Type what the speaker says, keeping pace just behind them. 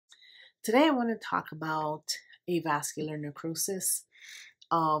Today I want to talk about avascular necrosis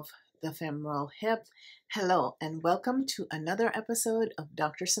of the femoral hip. Hello and welcome to another episode of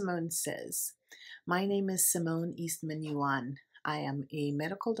Dr. Simone Says. My name is Simone Eastman Yuan. I am a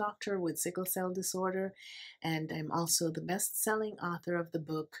medical doctor with sickle cell disorder, and I'm also the best-selling author of the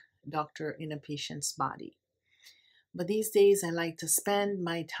book Doctor in a Patient's Body. But these days I like to spend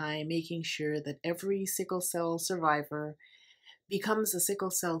my time making sure that every sickle cell survivor becomes a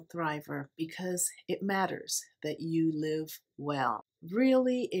sickle cell thriver, because it matters that you live well.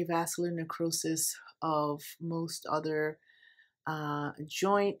 Really, avascular necrosis of most other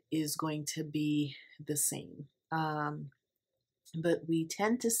joint is going to be the same. But we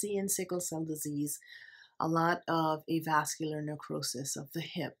tend to see in sickle cell disease a lot of avascular necrosis of the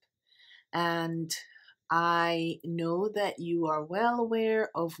hip. And I know that you are well aware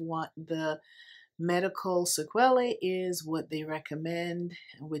of what the medical sequelae is, what they recommend,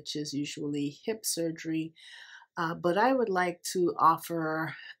 which is usually hip surgery. But I would like to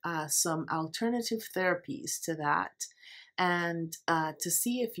offer some alternative therapies to that, and to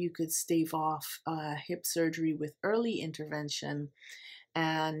see if you could stave off hip surgery with early intervention,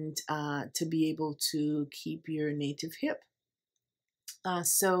 and to be able to keep your native hip. One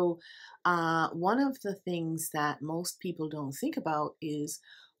of the things that most people don't think about is,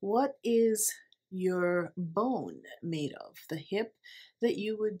 what is your bone made of? The hip that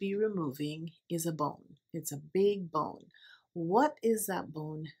you would be removing is a bone. It's a big bone. What is that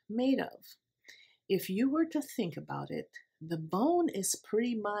bone made of? If you were to think about it, the bone is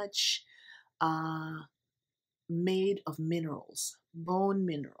pretty much made of minerals, bone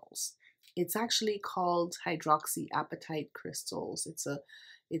minerals. It's actually called hydroxyapatite crystals. It's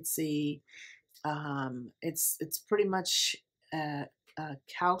pretty much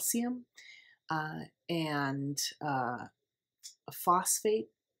calcium and a phosphate,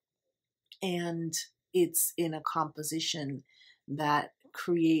 and it's in a composition that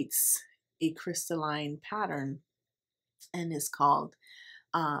creates a crystalline pattern and is called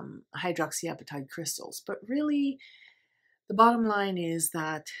hydroxyapatite crystals. But really, the bottom line is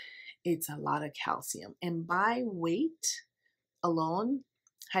that it's a lot of calcium, and by weight alone,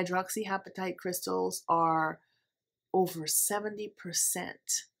 hydroxyapatite crystals are over 70%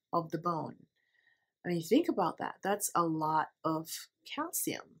 of the bone. I mean, think about that. That's a lot of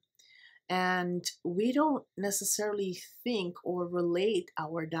calcium. And we don't necessarily think or relate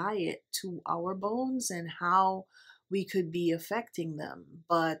our diet to our bones and how we could be affecting them.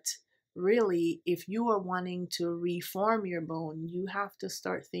 But really, if you are wanting to reform your bone, you have to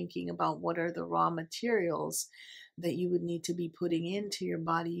start thinking about what are the raw materials that you would need to be putting into your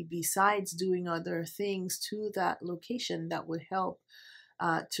body, besides doing other things to that location that would help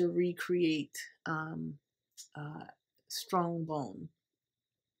to recreate strong bone.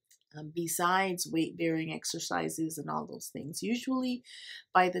 Besides weight-bearing exercises and all those things. Usually,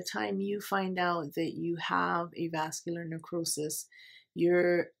 by the time you find out that you have avascular necrosis,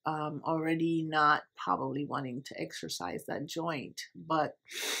 you're already not probably wanting to exercise that joint. But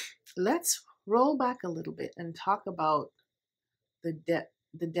let's roll back a little bit and talk about the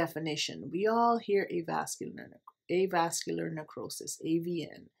definition. We all hear avascular necrosis,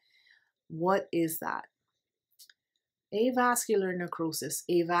 AVN. What is that? Avascular necrosis.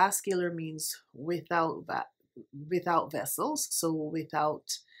 Avascular means without vessels, so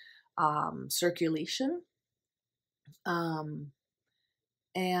without circulation.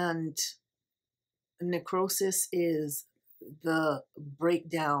 And necrosis is the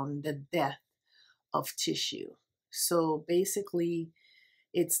breakdown, the death of tissue. So basically,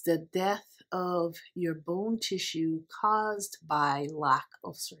 it's the death of your bone tissue caused by lack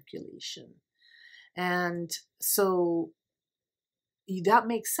of circulation. And so that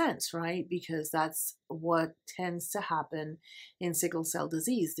makes sense, right? Because that's what tends to happen in sickle cell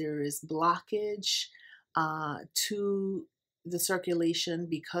disease. There is blockage to the circulation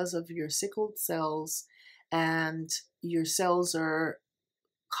because of your sickled cells, and your cells are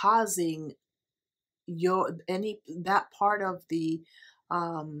causing that part of the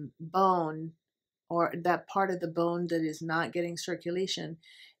bone, or that part of the bone that is not getting circulation,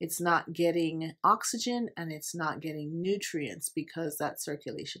 it's not getting oxygen and it's not getting nutrients because that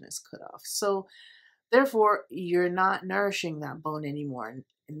circulation is cut off. So therefore, you're not nourishing that bone anymore,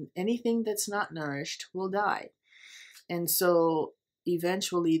 and anything that's not nourished will die. And so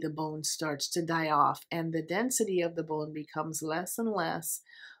eventually the bone starts to die off, and the density of the bone becomes less and less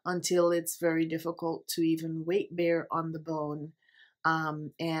until it's very difficult to even weight bear on the bone.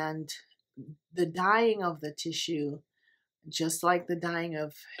 And the dying of the tissue, just like the dying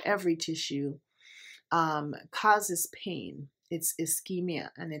of every tissue, causes pain. it's ischemia,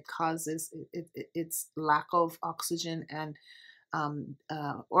 and it causes it's lack of oxygen and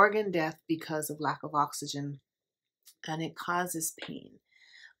organ death because of lack of oxygen, and it causes pain.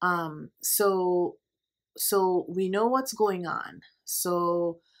 So we know what's going on.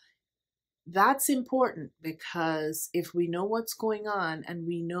 So that's important, because if we know what's going on and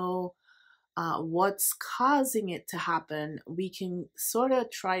we know what's causing it to happen, we can sort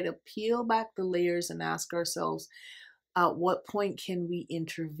of try to peel back the layers and ask ourselves, at what point can we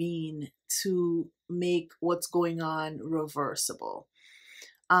intervene to make what's going on reversible?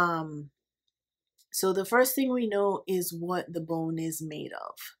 So the first thing we know is what the bone is made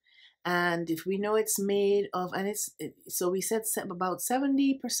of. And if we know it's made of, and so we said about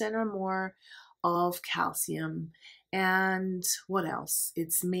 70% or more of calcium. And what else?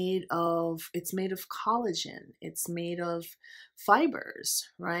 It's made of collagen. It's made of fibers,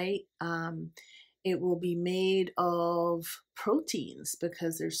 right? It will be made of proteins,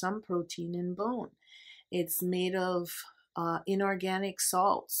 because there's some protein in bone. It's made of inorganic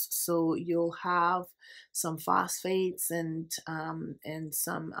salts, so you'll have some phosphates and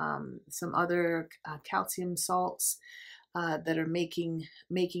some other calcium salts that are making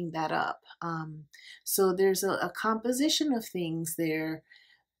that up. So there's a composition of things there.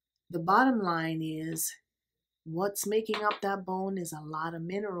 The bottom line is, what's making up that bone is a lot of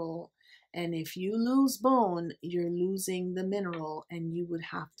mineral, and if you lose bone, you're losing the mineral, and you would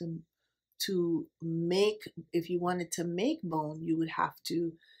have to make, if you wanted to make bone, you would have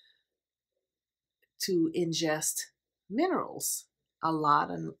to ingest minerals, a lot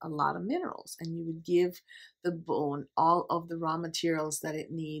of minerals, and you would give the bone all of the raw materials that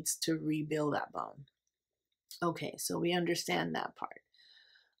it needs to rebuild that bone. Okay, so we understand that part.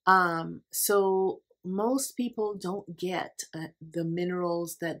 So most people don't get the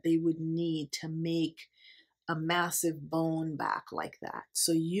minerals that they would need to make a massive bone back like that.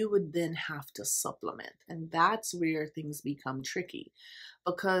 So you would then have to supplement. And that's where things become tricky,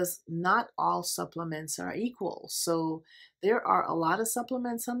 because not all supplements are equal. So there are a lot of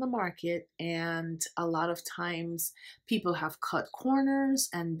supplements on the market, and a lot of times people have cut corners,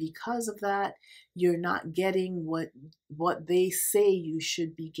 and because of that, you're not getting what they say you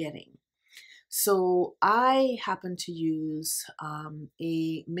should be getting. So I happen to use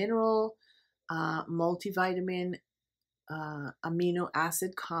a mineral multivitamin amino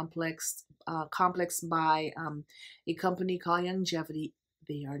acid complex by a company called Longevity.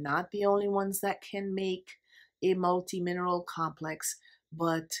 They are not the only ones that can make a multi-mineral complex,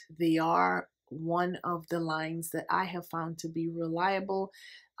 but they are one of the lines that I have found to be reliable.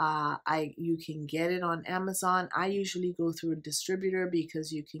 You can get it on Amazon. I usually go through a distributor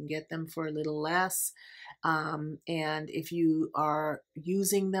because you can get them for a little less. And if you are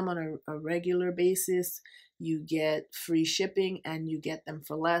using them on a regular basis, you get free shipping and you get them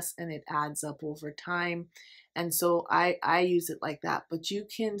for less, and it adds up over time. And so I use it like that. But you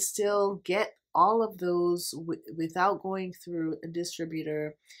can still get all of those without going through a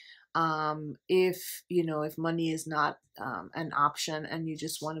distributor, if money is not an option and you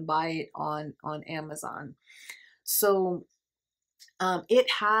just want to buy it on Amazon. So it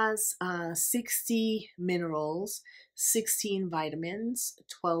has 60 minerals, 16 vitamins,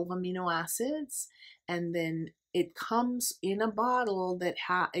 12 amino acids, and then it comes in a bottle that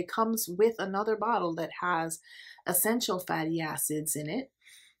it comes with another bottle that has essential fatty acids in it,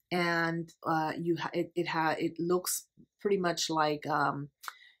 and it looks pretty much like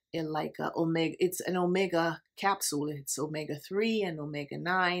omega. It's an omega capsule. It's omega-3 and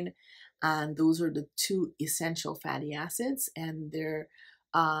omega-9, and those are the two essential fatty acids, and they're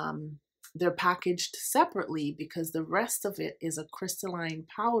packaged separately because the rest of it is a crystalline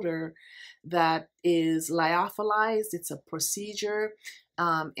powder that is lyophilized. It's a procedure,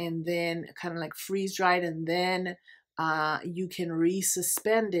 and then kind of like freeze dried, and then you can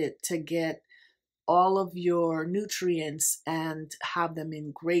resuspend it to get all of your nutrients and have them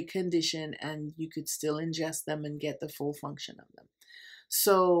in great condition, and you could still ingest them and get the full function of them.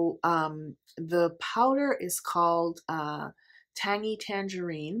 So the powder is called Tangy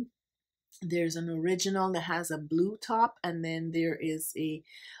Tangerine. There's an original that has a blue top, and then there is a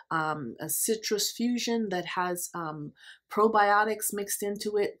citrus fusion that has probiotics mixed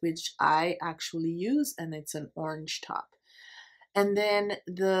into it, which I actually use, and it's an orange top. And then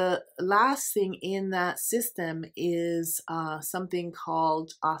the last thing in that system is something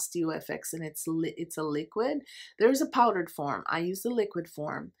called OsteoFX, and it's a liquid. There's a powdered form. I use the liquid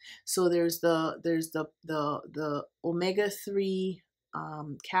form. So there's the omega-3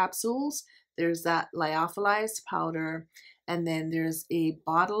 capsules. There's that lyophilized powder, and then there's a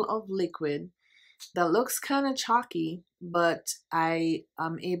bottle of liquid. that looks kind of chalky, but I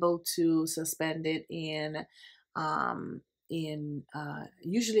am able to suspend it um,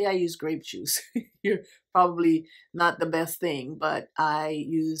 usually I use grape juice. You're probably not the best thing, but I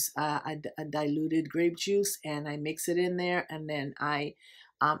use a diluted grape juice and I mix it in there, and then I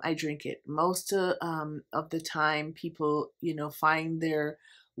drink it. Most of the time, people find their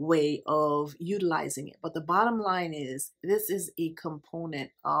way of utilizing it. But the bottom line is, this is a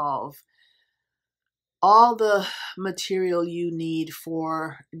component of all the material you need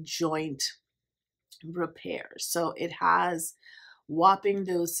for joint repair. So it has whopping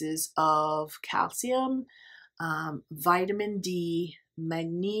doses of calcium, vitamin D,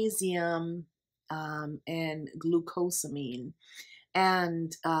 magnesium, and glucosamine,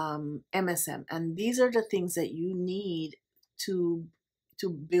 and MSM. And these are the things that you need to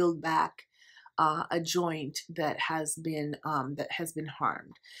build back a joint that has been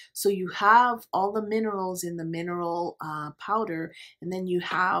harmed. So you have all the minerals in the mineral powder, and then you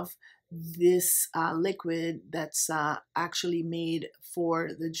have this liquid that's actually made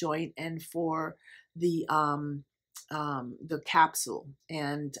for the joint and for the capsule,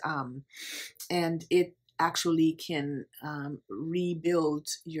 and it actually can rebuild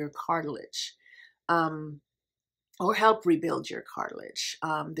your cartilage. Or help rebuild your cartilage.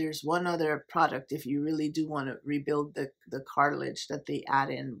 There's one other product if you really do want to rebuild the cartilage that they add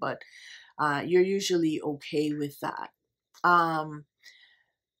in, but you're usually okay with that.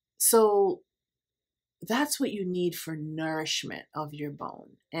 So that's what you need for nourishment of your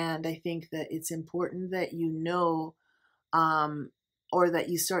bone. And I think that it's important that you know, or that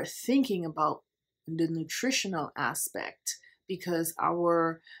you start thinking about the nutritional aspect, because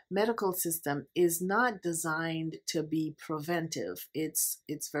our medical system is not designed to be preventive. It's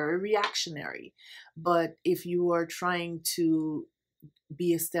very reactionary. But if you are trying to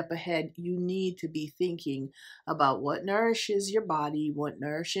be a step ahead, you need to be thinking about what nourishes your body, what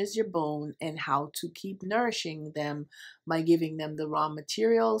nourishes your bone, and how to keep nourishing them by giving them the raw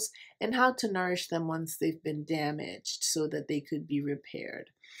materials, and how to nourish them once they've been damaged so that they could be repaired.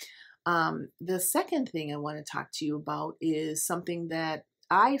 The second thing I want to talk to you about is something that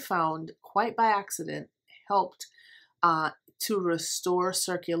I found quite by accident helped to restore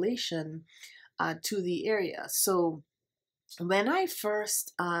circulation to the area. So when I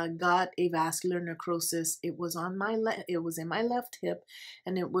first got avascular necrosis, it was in my left hip,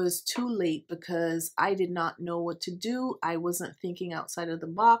 and it was too late because I did not know what to do. I wasn't thinking outside of the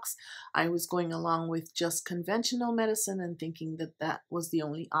box. I was going along with just conventional medicine and thinking that that was the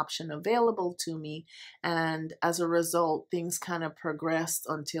only option available to me. And as a result, things kind of progressed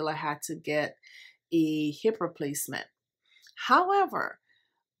until I had to get a hip replacement. However,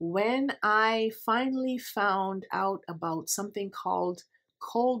 when I finally found out about something called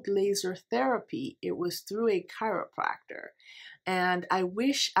cold laser therapy, it was through a chiropractor. And I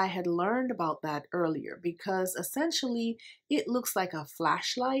wish I had learned about that earlier, because essentially it looks like a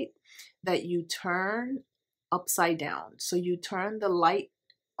flashlight that you turn upside down. So you turn the light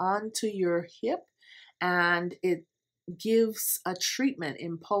onto your hip, and it gives a treatment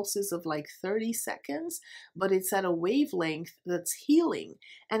in pulses of like 30 seconds, but it's at a wavelength that's healing.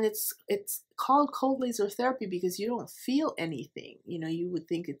 And it's called cold laser therapy because you don't feel anything. You would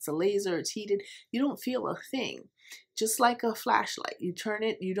think it's a laser, it's heated. You don't feel a thing. Just like a flashlight, you turn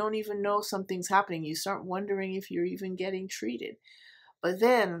it, you don't even know something's happening. You start wondering if you're even getting treated. But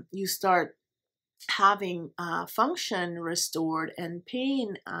then you start having function restored and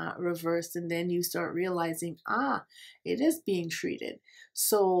pain reversed, and then you start realizing, it is being treated.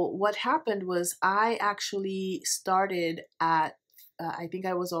 So what happened was, I actually started at I think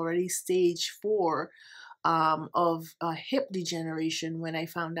I was already stage 4 of hip degeneration when I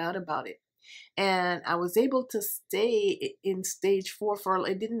found out about it. And I was able to stay in stage 4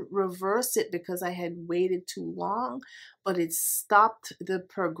 I didn't reverse it because I had waited too long, but it stopped the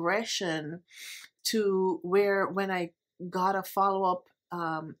progression to where, when I got a follow-up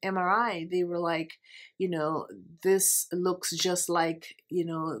MRI, they were like, this looks just like,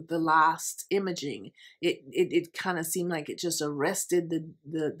 the last imaging. It kind of seemed like it just arrested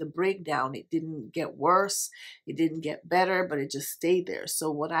the breakdown. It didn't get worse. It didn't get better, but it just stayed there.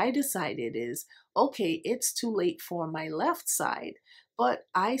 So what I decided is, okay, it's too late for my left side, but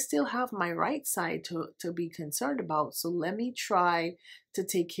I still have my right side to be concerned about. So let me try to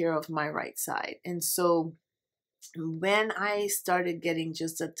take care of my right side. And so when I started getting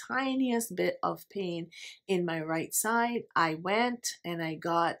just the tiniest bit of pain in my right side, I went and I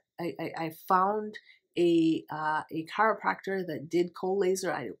found a chiropractor that did cold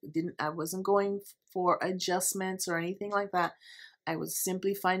laser. I wasn't going for adjustments or anything like that. I was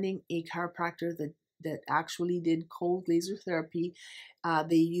simply finding a chiropractor that actually did cold laser therapy.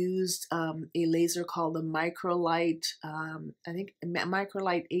 They used a laser called the Microlight, I think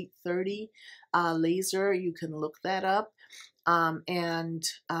Microlight 830 laser. You can look that up.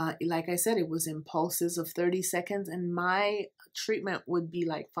 Like I said, it was impulses of 30 seconds, and my treatment would be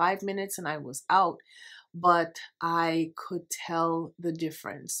like 5 minutes and I was out. But I could tell the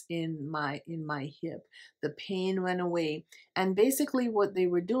difference in my hip. The pain went away. And basically what they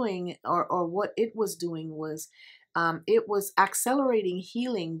were doing, or what it was doing, was it was accelerating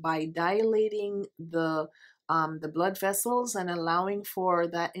healing by dilating the blood vessels and allowing for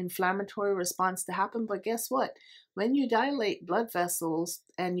that inflammatory response to happen. But guess what? When you dilate blood vessels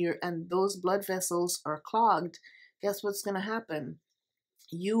and those blood vessels are clogged, guess what's going to happen?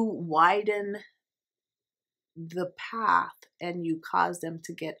 You widen the path and you cause them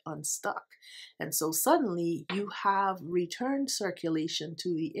to get unstuck. And so suddenly you have returned circulation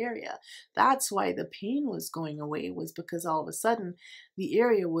to the area. That's why the pain was going away, was because all of a sudden the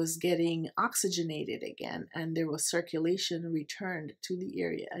area was getting oxygenated again and there was circulation returned to the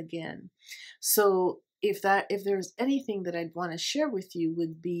area again. So if there's anything that I'd want to share with you,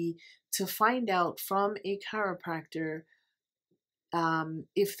 would be to find out from a chiropractor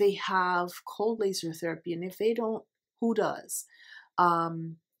if they have cold laser therapy, and if they don't, who does?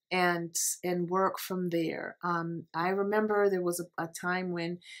 And work from there. I remember there was a time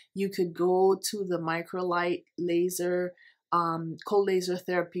when you could go to the Microlight laser, cold laser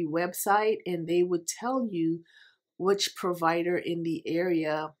therapy website, and they would tell you which provider in the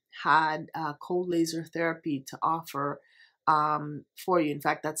area had cold laser therapy to offer for you. In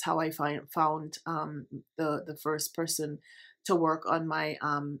fact, that's how I found the first person to work on my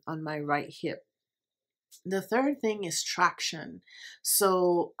right hip. The third thing is traction.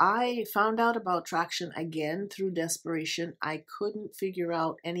 So I found out about traction again through desperation. I couldn't figure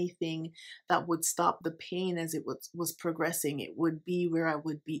out anything that would stop the pain as it was progressing. It would be where I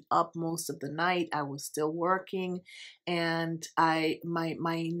would be up most of the night. I was still working, and my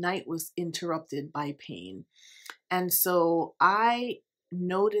night was interrupted by pain. And so I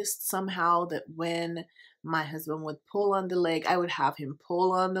noticed somehow that when my husband would pull on the leg, I would have him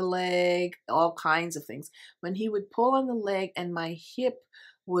pull on the leg, all kinds of things. When he would pull on the leg and my hip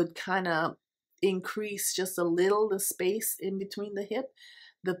would kind of increase just a little, the space in between the hip,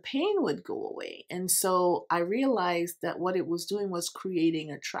 the pain would go away. And so I realized that what it was doing was creating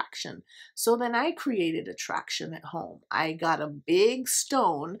a traction. So then I created a traction at home. I got a big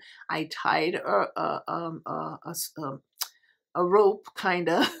stone. I tied a rope, kind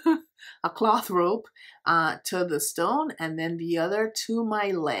of a cloth rope to the stone, and then the other to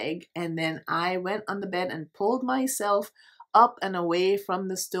my leg. And then I went on the bed and pulled myself up and away from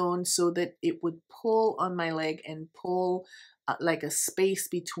the stone so that it would pull on my leg and pull like a space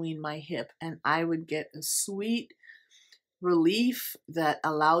between my hip. And I would get a sweet relief that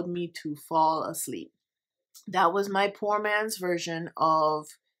allowed me to fall asleep. That was my poor man's version of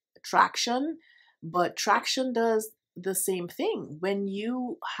traction, but traction does the same thing. When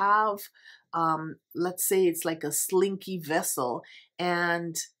you have, let's say it's like a slinky vessel,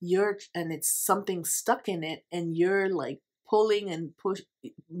 and it's something stuck in it, and you're like pulling and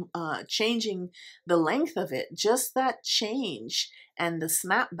changing the length of it, just that change and the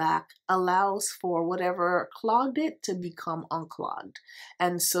snapback allows for whatever clogged it to become unclogged.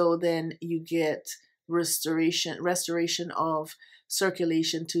 And so then you get restoration of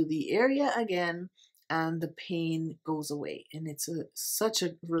circulation to the area again, and the pain goes away, and it's such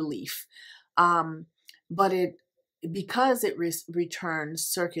a relief. But because it returns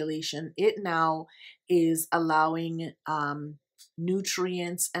circulation, it now is allowing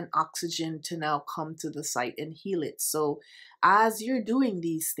nutrients and oxygen to now come to the site and heal it. So as you're doing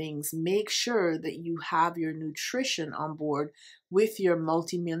these things, make sure that you have your nutrition on board with your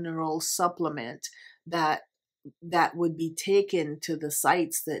multimineral supplement that would be taken to the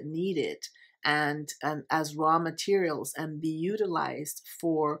sites that need it and as raw materials and be utilized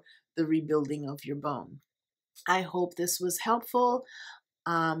for the rebuilding of your bone. I hope this was helpful.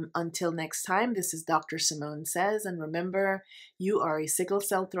 Until next time, this is Dr. Simone Says, and remember, you are a sickle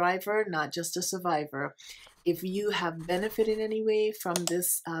cell thriver, not just a survivor. If you have benefited in any way from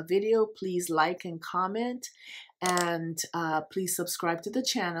this video, please like and comment, and please subscribe to the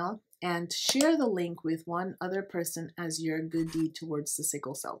channel and share the link with one other person as your good deed towards the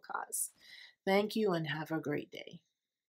sickle cell cause. Thank you and have a great day.